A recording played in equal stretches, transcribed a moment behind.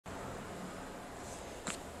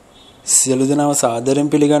සියලු දෙනාම සාදරයෙන්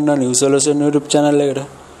පිළිගන්නවා නිවුස් සොලියුෂන් YouTube channel එකට.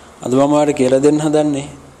 අද මම ඔයාලට කියලා දෙන්න හදන්නේ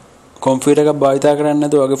කම්පියුටර් එකක් භාවිතා කරන්නේ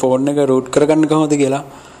නැතුව ඔයාගේ ෆෝන් එක root කරගන්න කොහොමද කියලා.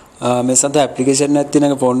 මේ සඳහා ඇප්ලිකේෂන් එකක්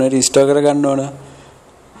තියෙනවා. ෆෝන් එකට ඉන්ස්ටෝල් කරගන්න ඕන.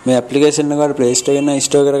 මේ ඇප්ලිකේෂන් එක ඔයාලා Play Store එකෙන්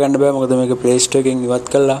ඉන්ස්ටෝල් කරගන්න බෑ. මොකද මේක Play Store එකෙන් ඉවත්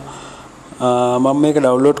කළා. මම මේක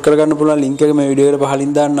ඩවුන්ලෝඩ් කරගන්න පුළුවන් link එක මේ වීඩියෝ එකට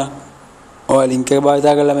පහලින් දාන්නම්. ඔය link එක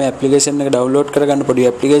භාවිතා කරලා මේ ඇප්ලිකේෂන් එක ඩවුන්ලෝඩ් කරගන්න පොඩි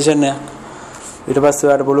ඇප්ලිකේෂන් එකක්. ඊට පස්සේ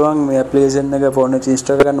ඔයාලට පුළුවන් මේ ඇප්ලිකේෂන් එක ෆෝන් එකේ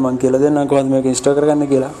ඉන්ස්ටෝල් කරගන්න. මම කියලා දෙන්නම් කොහොමද මේක ඉන්ස්ටෝල් කරගන්න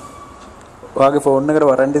කියලා. ඔයාගේ ෆෝන් එකට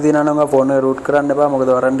වරන්ටි තියෙනවා නම් ඔයා ෆෝන් එක root කරන්න එපා. මොකද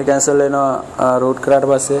වරන්ටි කැන්සල් වෙනවා root කරාට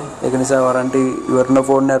පස්සේ. ඒක නිසා වරන්ටි ඉවරන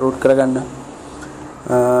ෆෝන් එක root කරගන්න.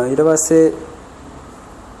 ඊට පස්සේ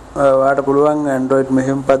ඔයාලට පුළුවන් Android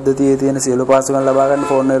මෙහෙයුම් පද්ධතියේ තියෙන සියලු පාසුකම් ලබා ගන්න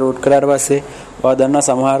ෆෝන් එක root කරාට පස්සේ. ඔයා දන්නා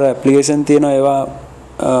සමහර ඇප්ලිකේෂන් තියෙනවා ඒවා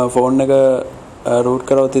ෆෝන් එක root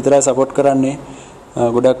කරවොත් විතරයි සපෝට් කරන්නේ.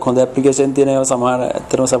 ගොඩක් හොඳ ඇප්ලිකේෂන් තියෙන ඒවා සමහර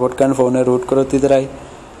ඇත්තටම සපෝට් කරන ෆෝන් එක root කරොත් විතරයි.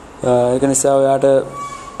 ඒක නිසා ඔයාට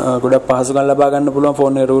ගොඩක් පහසුකම් ලබා ගන්න පුළුවන්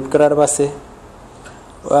ෆෝන් එක root කරාට පස්සේ.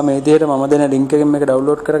 ඔයා මේ විදිහට මම දෙන link එකෙන් මේක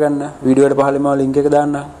download කරගන්න. වීඩියෝ එකට පහළින්ම link එක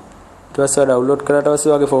දාන්න. ඊට පස්සේ download කරාට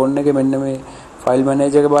පස්සේ ඔයාගේ ෆෝන් එකේ මෙන්න මේ file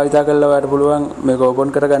manager එක භාවිතා කරලා ඔයාට පුළුවන් මේක open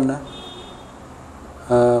කරගන්න.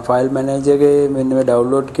 file manager එකේ මෙන්න මේ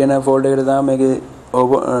download කියන folder එකට තමයි මේකේ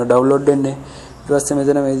download වෙන්නේ. ඊට පස්සේ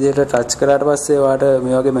මෙතන මේ විදිහට ටච් කරාට පස්සේ ඔයාට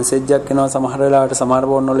මේ වගේ මැසේජ් එකක් එනවා. සමහර වෙලාවට සමහර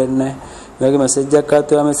ෆෝන් වල එන්නේ නැහැ. මේ වගේ මැසේජ් එකක්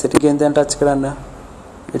ආවත් ඔයා මේ setting එකෙන් දැන් ටච් කරන්න.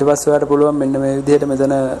 ඊට පස්සේ ඔයාට පුළුවන් මෙන්න මේ විදිහට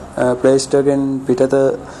මෙතන Play Store එකෙන් පිටත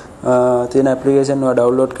තියෙන ඇප්ලිකේෂන් ඔයා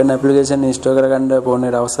ඩවුන්ලෝඩ් කරන ඇප්ලිකේෂන් ඉන්ස්ටෝල් කරගන්න ෆෝන්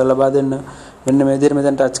එකට අවසර ලබා දෙන්න. මෙන්න මේ විදිහට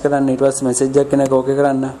මෙතන ටච් කරන්න. ඊට පස්සේ මැසේජ් එකක් එන එක ඕකේ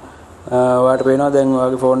කරන්න. ඔයාට පේනවා දැන්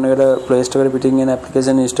ඔයාගේ ෆෝන් එකට Play Store එකේ පිටින් එන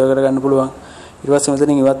ඇප්ලිකේෂන් ඉන්ස්ටෝල් කරගන්න පුළුවන්. ඊට පස්සේ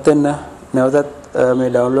මෙතනින් ඉවත් වෙන්න. නැවතත්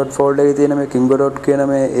මේ download folder එකේ තියෙන මේ kingo.dot කියන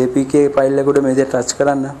මේ apk file එක උඩ මේ විදිහට ටච්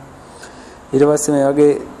කරන්න. ඊට පස්සේ මේ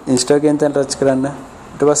වගේ install කියන තැන ටච් කරන්න.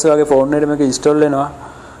 ඊට පස්සේ ඔයාගේ ෆෝන් එකට මේක install වෙනවා.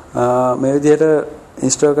 මේ විදිහට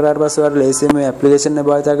install කරාට පස්සේ ඔයාලා ලේසියෙන් මේ application එක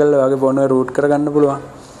භාවිත කරලා ඔයාගේ ෆෝන් එක root කරගන්න පුළුවන්.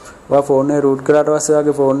 ඔයා ෆෝන් එක root කරාට පස්සේ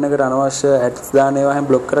ඔයාගේ ෆෝන් එකට අනවශ්‍ය apps දාන ඒවා හැම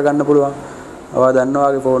block කරගන්න පුළුවන්. ඔයා දන්නවා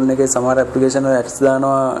ඔයාගේ ෆෝන් එකේ සමහර application වල apps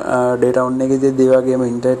දානවා data on එකේදී ඒ වගේම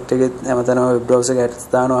internet එකේ හැමතැනම web browser එකේ apps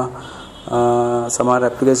දානවා. සමහර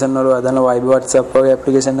ඇප්ලිකේෂන් වල අදන Viber WhatsApp වගේ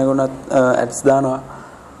ඇප්ලිකේෂන් එක උනත් ඇඩ්ස් දානවා.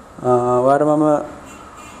 ඔයාලට මම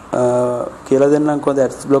කියලා දෙන්නම් කොහොමද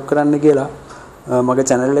ඇඩ්ස් බ්ලොක් කරන්න කියලා. මගේ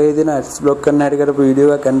channel එකේ තියෙන ඇඩ්ස් බ්ලොක් කරන්න හැටි කරපු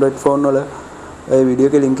වීඩියෝ එකක් Android phone වල. ඒ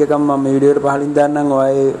වීඩියෝ එකේ link එකක් මම මේ වීඩියෝ එකට පහලින් දාන්නම්.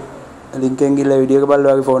 ඔයා ඒ link එකෙන් ගිහලා වීඩියෝ එක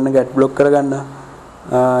බලලා ඔයාගේ phone එක ඇඩ් බ්ලොක් කරගන්න.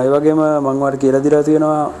 ඒ වගේම මම ඔයාලට කියලා දීලා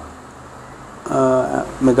තියෙනවා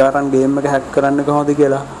මෙගාරන් ගේම් එක හැක් කරන්න කොහොමද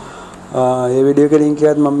කියලා. ඒ වීඩියෝ එකේ link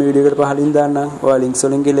එකත් මම මේ වීඩියෝ එකට පහලින් දාන්නම්. ඔයා links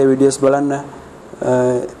වලින් ගිහලා වීඩියෝස් බලන්න.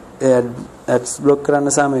 ඒ ads block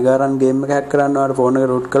කරන්න සහ මෙගාරන් ගේම් එක හැක් කරන්න ඔයාලට ෆෝන් එක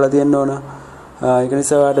root කරලා තියෙන්න ඕන. ඒක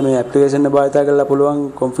නිසා ඔයාලට මේ ඇප්ලිකේෂන් එක භාවිත කරලා පුළුවන්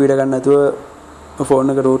කම්පියුටර් ගන්න නැතුව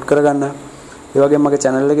ෆෝන් එක root කරගන්න. ඒ වගේම මගේ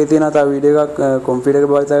channel එකේ තියෙන තව වීඩියෝ එකක් කම්පියුටර්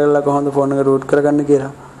එක භාවිත කරලා කොහොමද ෆෝන් එක root කරගන්න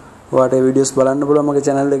කියලා. ඔයාලට ඒ වීඩියෝස් බලන්න පුළුවන් මගේ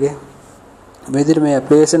channel එකේ. මේ විදිහට මේ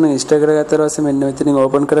ඇප්ලිකේෂන් එක ඉන්ස්ටෝල් කරගත්තා පස්සේ මෙන්න මෙතනින්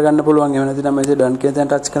ඕපන් කරගන්න පුළුවන්. එහෙම නැත්නම් මේ done කියන තැන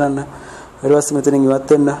ටච් කරන්න. ඊට පස්සේ මෙතනින්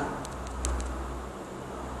ඉවත් වෙන්න.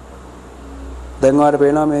 දැන් ඔයාලට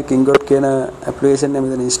පේනවා මේ kingo.dot කියන ඇප්ලිකේෂන් එක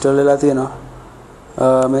මෙතන ඉන්ස්ටෝල් වෙලා තියෙනවා.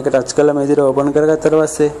 මේක ටච් කරලා මේ විදිහට ඕපන් කරගත්තා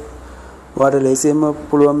පස්සේ ඔයාලට ලේසියෙන්ම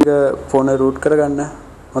පුළුවන් මේක ෆෝන් එක root කරගන්න.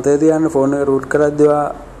 මතක තියාගන්න ෆෝන් එක root කරද්දී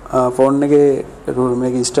ඔයා ෆෝන් එකේ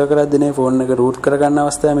මේක ඉන්ස්ටෝල් කරද්දී නේ ෆෝන් එක root කරගන්න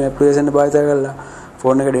අවස්ථාවේ මේ ඇප්ලිකේෂන් එක භාවිත කරලා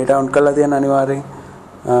ෆෝන් එක data on කරලා තියන්න අනිවාර්යෙන්.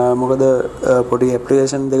 මොකද පොඩි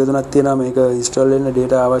ඇප්ලිකේෂන් දෙක තුනක් තියෙනවා මේක ඉන්ස්ටෝල් වෙන්න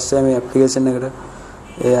data අවශ්‍යයි මේ ඇප්ලිකේෂන් එකට.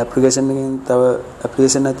 ඒ ඇප්ලිකේෂන් එකෙන් තව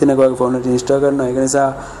ඇප්ලිකේෂන් එකක් තියෙනවා ඔයාගේ ෆෝන් එකට ඉන්ස්ටෝල් කරනවා. ඒක නිසා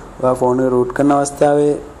ඔයා ෆෝන් එක root කරන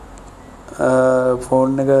අවස්ථාවේ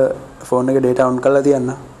ෆෝන් එක data on කරලා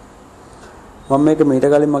තියන්න. මම මේක මීට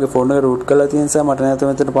කලින් මගේ ෆෝන් එක root කරලා තියෙන නිසා මට නැවත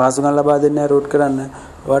මෙතන පහසුකම් ලබා දෙන්නේ root කරන්න.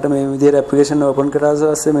 ඔයාට මේ විදිහට ඇප්ලිකේෂන් එක open කරලා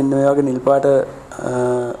පස්සේ මෙන්න මේ වගේ නිල් පාට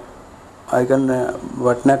icon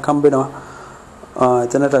බටනක් හම්බෙනවා.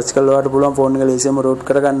 එතන ටච් කරලා ඔයාලට පුළුවන් ෆෝන් එක ලේසියෙන්ම root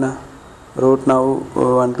කරගන්න. root now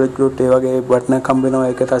one click root ඒ වගේ බටනක් හම්බෙනවා.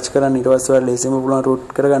 ඒක ටච් කරන්න. ඊට පස්සේ ඔයාලට ලේසියෙන්ම පුළුවන් root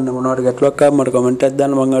කරගන්න. මොනවාට ගැටලුවක් ආවම මට කමෙන්ට් එකක්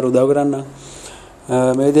දාන්න මම අර උදව් කරන්නම්.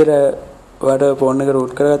 මේ විදිහට ඔයාලට ෆෝන් එක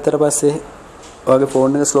root කරගත්තට පස්සේ ඔයාගේ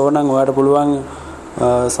ෆෝන් එක slow නම් ඔයාලට පුළුවන්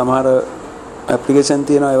සමහර ඇප්ලිකේෂන්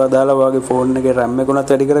තියෙනවා ඒවා දාලා ඔයාගේ ෆෝන් එකේ RAM එක උනත්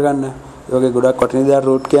වැඩි කරගන්න. ඒ වගේ ගොඩක් වටින දේවල්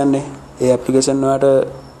root කියන්නේ. ඒ ඇප්ලිකේෂන්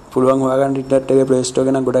ඔයාලට පුළුවන් හොයාගන්න ඉන්ටර්නෙට් එකේ Play Store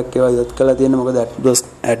එකේ නම් ගොඩක් ඒවා ඉවත් කරලා තියෙනවා. මොකද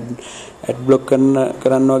ad block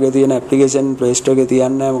කරන්න වගේ තියෙන ඇප්ලිකේෂන් Play Store එකේ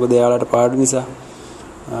තියන්නේ නැහැ. මොකද එයාලට පාඩු නිසා.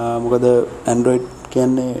 මොකද Android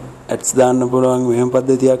කියන්නේ ads දාන්න පුළුවන් මෙහෙම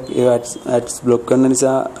පද්ධතියක්. ඒ ads block කරන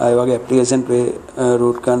නිසා ඒ වගේ ඇප්ලිකේෂන්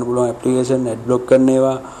root කරන්න පුළුවන් ඇප්ලිකේෂන් ad block කරන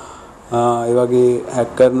ඒවා ඒ වගේ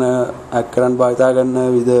හැක් කරන් භාවිතා කරන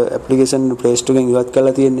විවිධ ඇප්ලිකේෂන් Play Store එකෙන් ඉවත්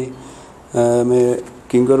කරලා තියෙන්නේ. මේ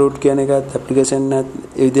Kingroot කියන එකත් ඇප්ලිකේෂන් එකත්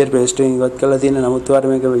ඒ විදිහට Play Store එකෙන් ඉවත් කරලා තියෙනවා. නමුත්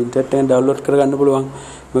ඔයාලට මේක ඉන්ටර්නෙට් එකෙන් ඩවුන්ලෝඩ් කරගන්න පුළුවන්.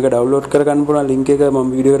 මේක ඩවුන්ලෝඩ් කරගන්න පුළුවන් ලින්ක් එක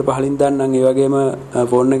මම වීඩියෝ එකට පහලින් දාන්නම්. ඒ වගේම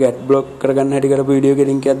ෆෝන් එක ඇඩ් බ්ලොක් කරගන්න හැටි කරපු වීඩියෝ එකේ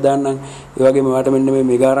ලින්ක් එකක් දාන්නම්. ඒ වගේම ඔයාලට මෙන්න මේ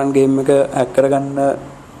මෙගාරන් ගේම් එක හැක් කරගන්න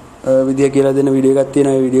විදිය කියලා දෙන වීඩියෝ එකක්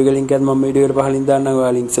තියෙනවා. ඒ වීඩියෝ එකේ ලින්ක් එකත් මම වීඩියෝ එකට පහලින් දාන්නම්.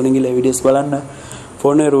 ඔයාලා ලින්ක්ස් වලින් ගිහලා වීඩියෝස් බලන්න.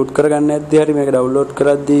 ෆෝන් එක රූට් කරගන්න නැද්දී හරි මේක ඩවුන්ලෝඩ්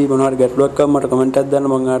කරද්දී මොනවා හරි ගැටලුවක් ආවම මට කමෙන්ට් එකක් දාන්න.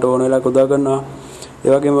 මම ඔයාලට ඕන වෙලාවක උදව් කරනවා. ඒ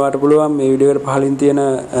වගේම ඔයාලට පුළුවන් මේ වීඩියෝ එකට පහලින් තියෙන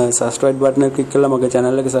subscribe button එක ක්ලික් කරලා මගේ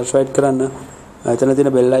channel එක subscribe කරන්න. එතන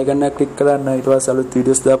තියෙන bell icon එක ක්ලික් කරන්න. ඊට පස්සේ අලුත්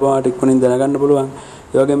වීඩියෝස් දාපුවම ඔයාලට ඉක්මනින් දැනගන්න පුළුවන්.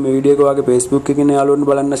 ඒ වගේම මේ වීඩියෝ එක ඔයාගේ Facebook එකේ ඉන්න යාළුවන්ට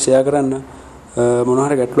බලන්න share කරන්න. මොනවා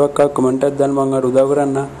හරි ගැටලුවක් ආව කමෙන්ට් එකක් දාන්න මම ඔයාලට උදව්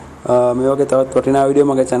කරන්න. මේ වගේ තවත් වටිනා වීඩියෝ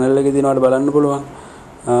මගේ channel එකේ තියෙනවාට බලන්න පුළුවන්.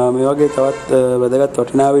 මේ වගේ තවත් වැදගත්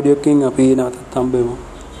වටිනා වීඩියෝ එකකින් අපි නැවතත් හම්බෙමු.